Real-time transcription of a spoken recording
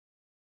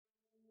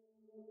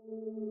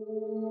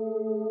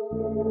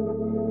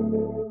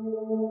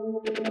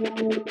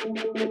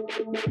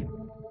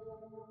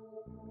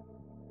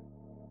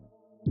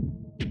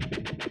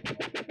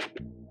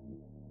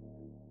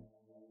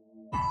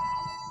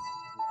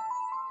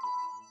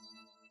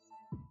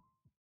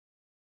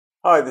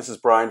Hi, this is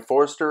Brian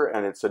Forster,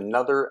 and it's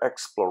another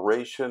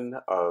exploration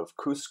of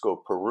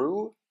Cusco,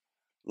 Peru,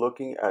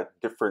 looking at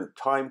different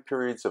time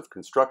periods of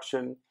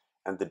construction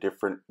and the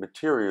different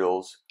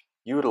materials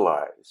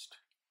utilized.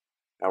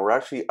 Now we're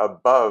actually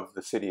above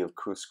the city of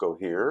Cusco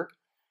here.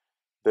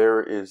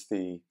 There is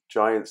the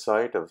giant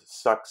site of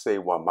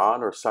Sacsayhuaman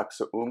or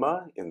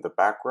Sacsayhuma in the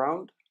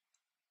background.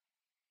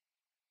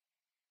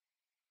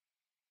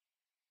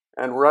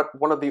 And we're at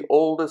one of the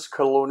oldest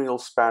colonial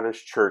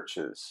Spanish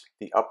churches.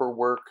 The upper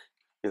work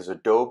is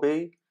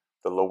adobe,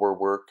 the lower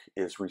work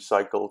is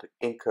recycled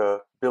Inca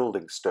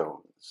building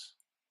stones.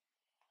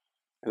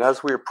 And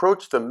as we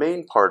approach the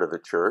main part of the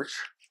church,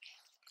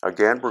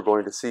 again, we're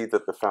going to see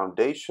that the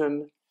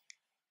foundation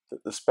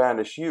that the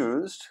Spanish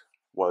used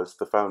was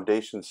the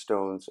foundation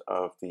stones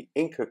of the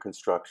Inca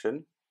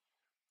construction,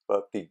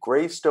 but the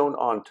gray stone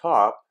on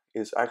top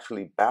is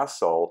actually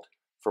basalt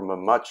from a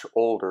much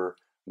older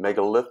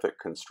megalithic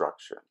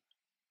construction.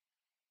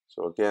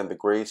 So again, the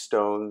gray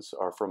stones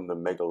are from the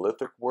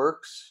megalithic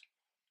works,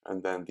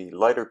 and then the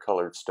lighter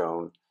colored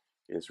stone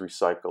is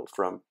recycled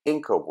from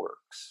Inca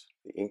works.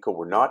 The Inca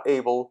were not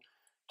able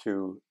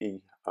to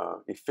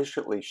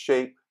efficiently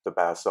shape the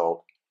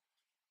basalt,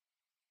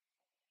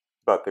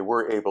 but they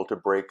were able to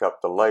break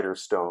up the lighter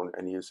stone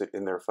and use it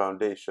in their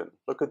foundation.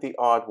 Look at the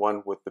odd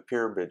one with the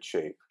pyramid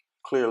shape,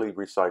 clearly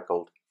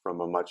recycled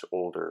from a much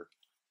older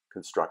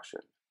construction.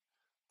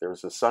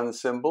 There's a sun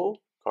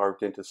symbol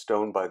carved into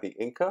stone by the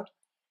Inca,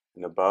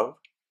 and above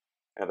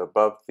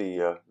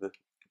the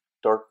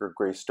darker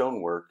gray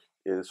stonework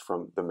is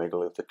from the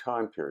megalithic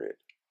time period.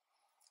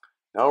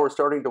 Now we're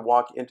starting to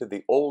walk into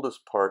the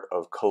oldest part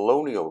of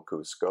colonial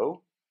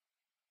Cusco.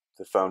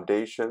 The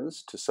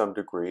foundations, to some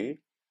degree,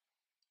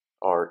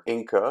 are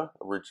Inca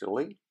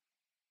originally,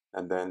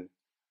 and then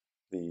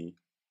the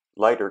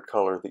lighter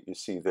color that you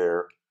see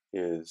there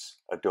is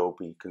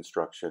adobe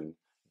construction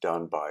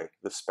done by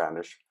the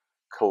Spanish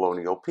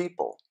colonial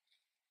people.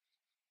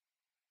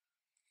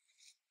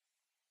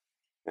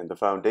 And the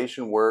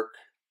foundation work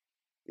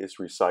is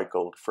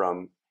recycled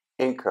from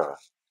Inca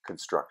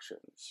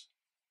constructions.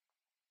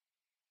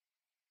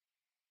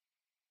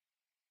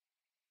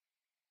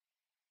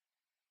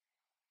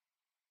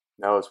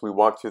 Now, as we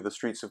walk through the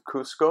streets of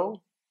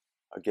Cusco,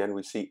 again,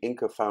 we see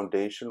Inca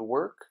foundation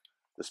work.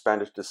 The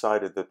Spanish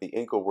decided that the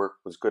Inca work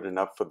was good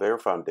enough for their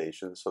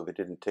foundations, so they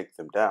didn't take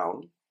them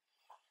down.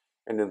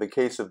 And in the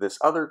case of this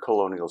other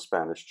colonial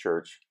Spanish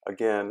church,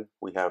 again,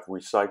 we have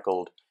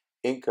recycled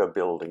Inca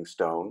building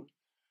stone,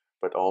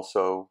 but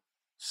also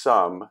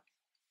some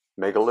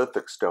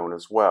megalithic stone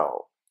as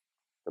well.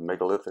 The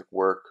megalithic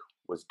work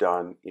was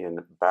done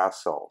in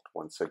basalt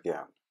once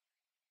again.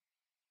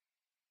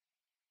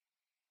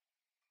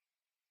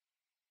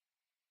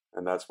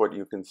 And that's what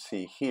you can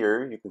see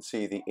here. You can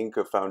see the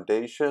Inca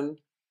foundation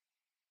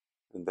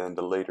and then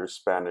the later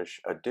Spanish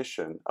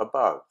addition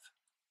above.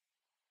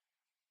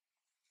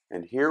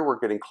 And here we're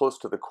getting close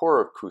to the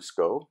core of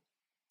Cusco,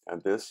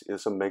 and this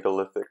is a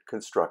megalithic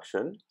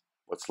construction,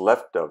 what's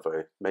left of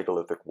a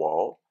megalithic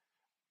wall,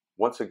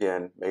 once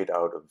again made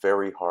out of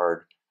very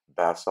hard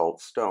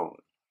basalt stone.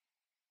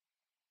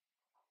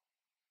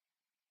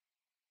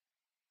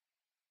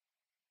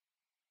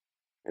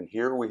 And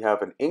here we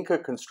have an Inca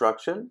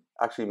construction,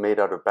 actually made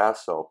out of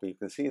basalt, but you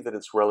can see that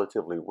it's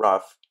relatively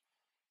rough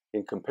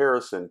in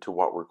comparison to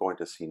what we're going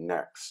to see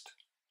next.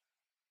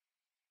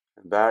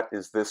 And that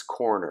is this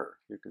corner.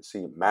 You can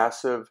see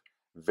massive,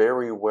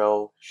 very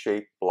well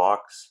shaped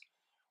blocks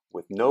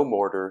with no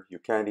mortar. You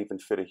can't even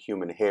fit a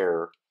human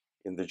hair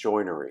in the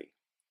joinery.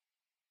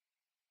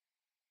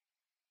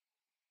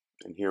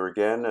 And here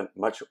again, a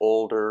much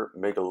older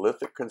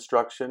megalithic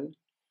construction,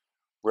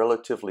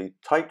 relatively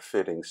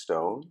tight-fitting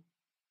stone.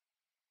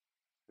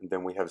 And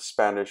then we have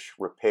Spanish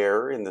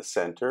repair in the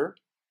center.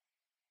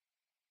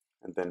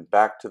 And then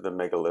back to the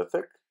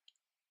megalithic.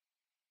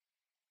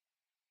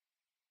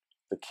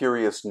 The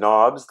curious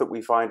knobs that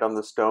we find on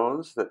the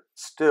stones that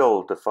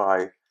still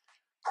defy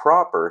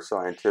proper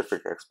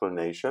scientific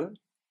explanation.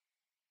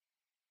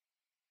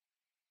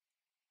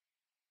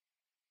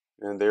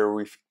 And there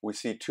we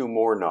see two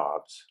more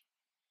knobs.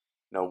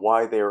 Now,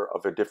 why they're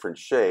of a different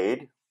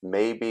shade,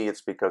 maybe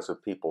it's because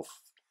of people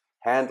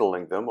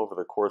handling them over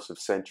the course of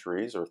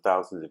centuries or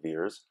thousands of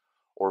years,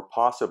 or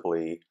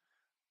possibly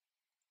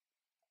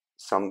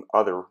some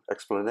other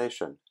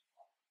explanation.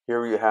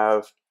 Here you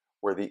have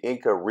where the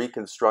Inca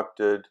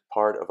reconstructed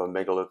part of a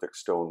megalithic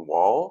stone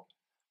wall.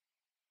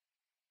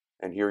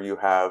 And here you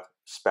have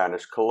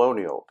Spanish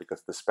colonial,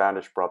 because the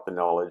Spanish brought the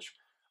knowledge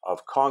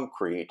of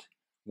concrete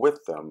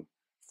with them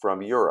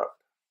from Europe.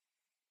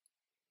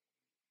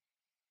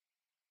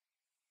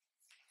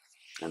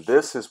 And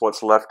this is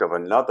what's left of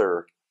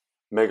another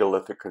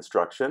megalithic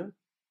construction,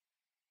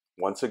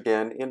 once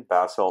again in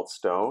basalt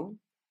stone.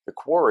 the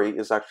quarry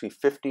is actually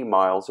 50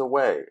 miles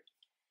away.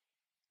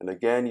 And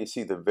again, you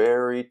see the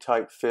very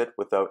tight fit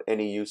without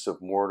any use of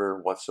mortar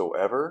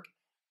whatsoever.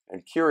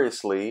 And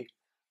curiously,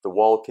 the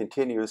wall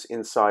continues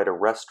inside a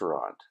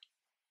restaurant.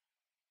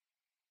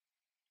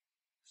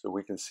 So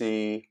we can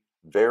see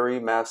very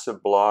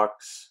massive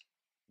blocks,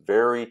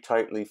 very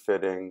tightly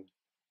fitting,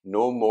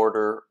 no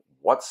mortar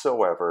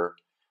whatsoever,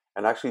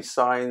 and actually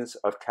signs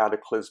of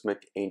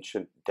cataclysmic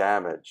ancient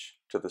damage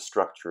to the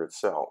structure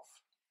itself.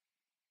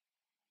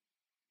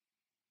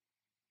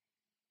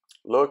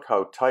 Look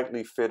how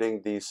tightly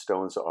fitting these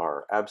stones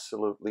are.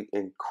 Absolutely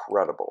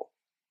incredible.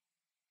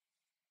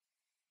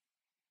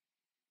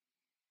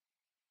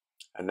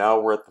 And now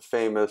we're at the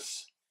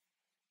famous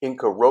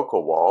Inca roca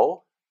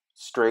wall.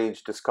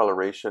 Strange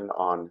discoloration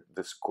on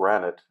this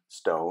granite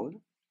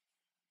stone.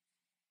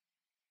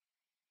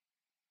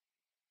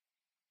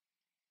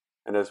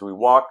 And as we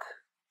walk,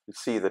 you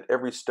see that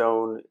every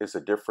stone is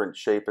a different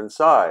shape and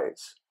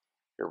size.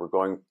 Here we're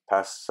going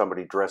past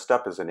somebody dressed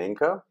up as an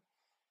Inca.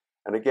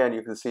 And again,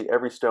 you can see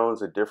every stone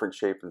is a different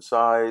shape and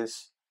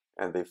size,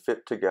 and they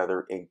fit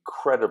together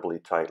incredibly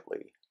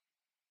tightly.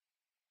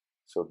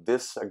 So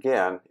this,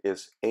 again,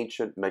 is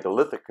ancient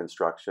megalithic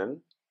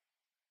construction,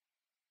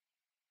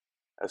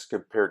 as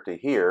compared to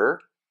here,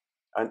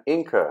 an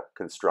Inca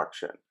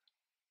construction.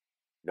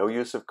 No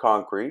use of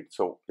concrete,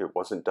 so it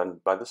wasn't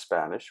done by the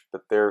Spanish,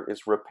 but there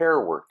is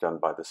repair work done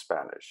by the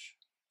Spanish.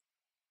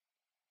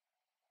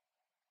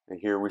 And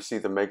here we see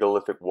the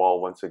megalithic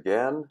wall once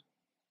again,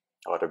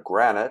 out of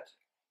granite,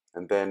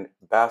 and then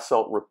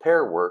basalt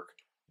repair work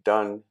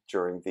done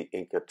during the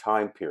Inca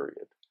time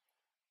period.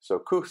 So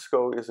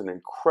Cusco is an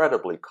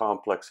incredibly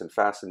complex and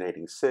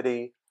fascinating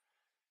city.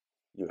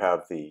 You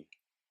have the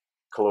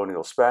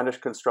colonial Spanish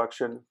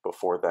construction,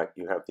 before that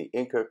you have the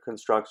Inca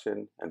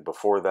construction, and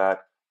before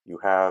that you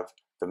have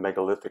the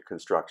megalithic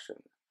construction.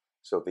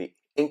 So the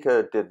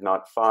Inca did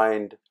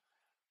find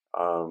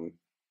an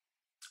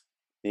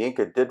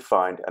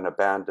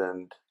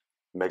abandoned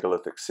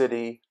megalithic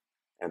city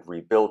and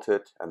rebuilt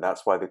it, and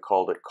that's why they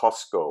called it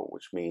Cusco,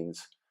 which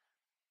means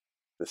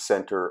the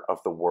center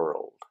of the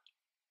world.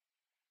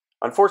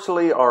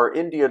 Unfortunately, our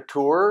India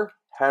tour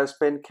has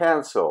been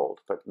canceled,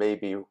 but may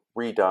be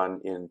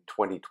redone in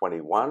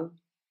 2021.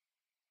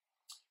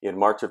 In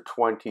March of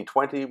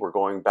 2020, we're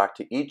going back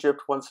to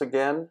Egypt once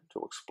again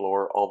to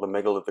explore all the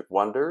megalithic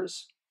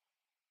wonders.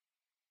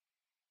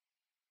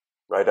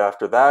 Right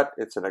after that,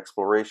 it's an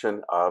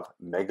exploration of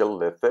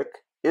megalithic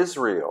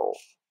Israel.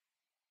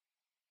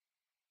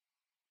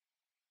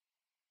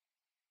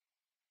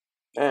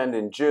 And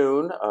in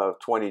June of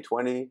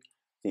 2020,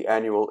 the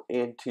annual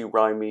Inti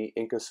Raymi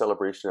Inca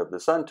Celebration of the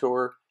Sun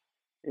Tour,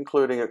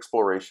 including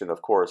exploration,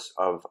 of course,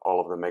 of all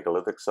of the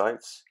megalithic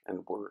sites. And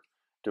we're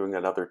doing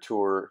another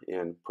tour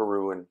in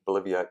Peru and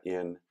Bolivia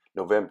in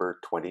November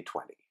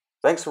 2020.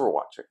 Thanks for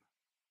watching.